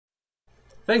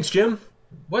Thanks, Jim.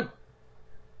 What?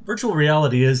 Virtual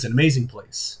reality is an amazing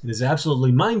place. It is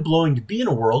absolutely mind-blowing to be in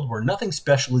a world where nothing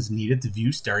special is needed to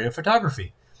view stereo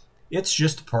photography. It's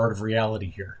just a part of reality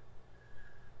here.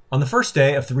 On the first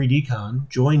day of 3DCon,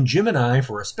 join Jim and I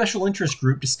for a special interest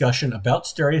group discussion about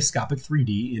stereoscopic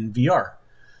 3D in VR.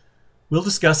 We'll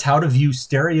discuss how to view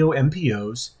stereo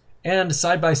MPOs and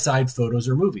side-by-side photos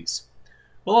or movies.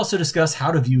 We'll also discuss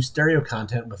how to view stereo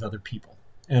content with other people.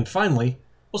 And finally,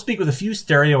 we'll speak with a few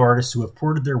stereo artists who have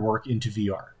ported their work into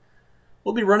VR.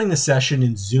 We'll be running the session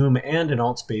in Zoom and in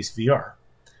AltSpace VR.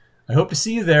 I hope to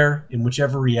see you there in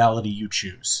whichever reality you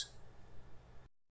choose.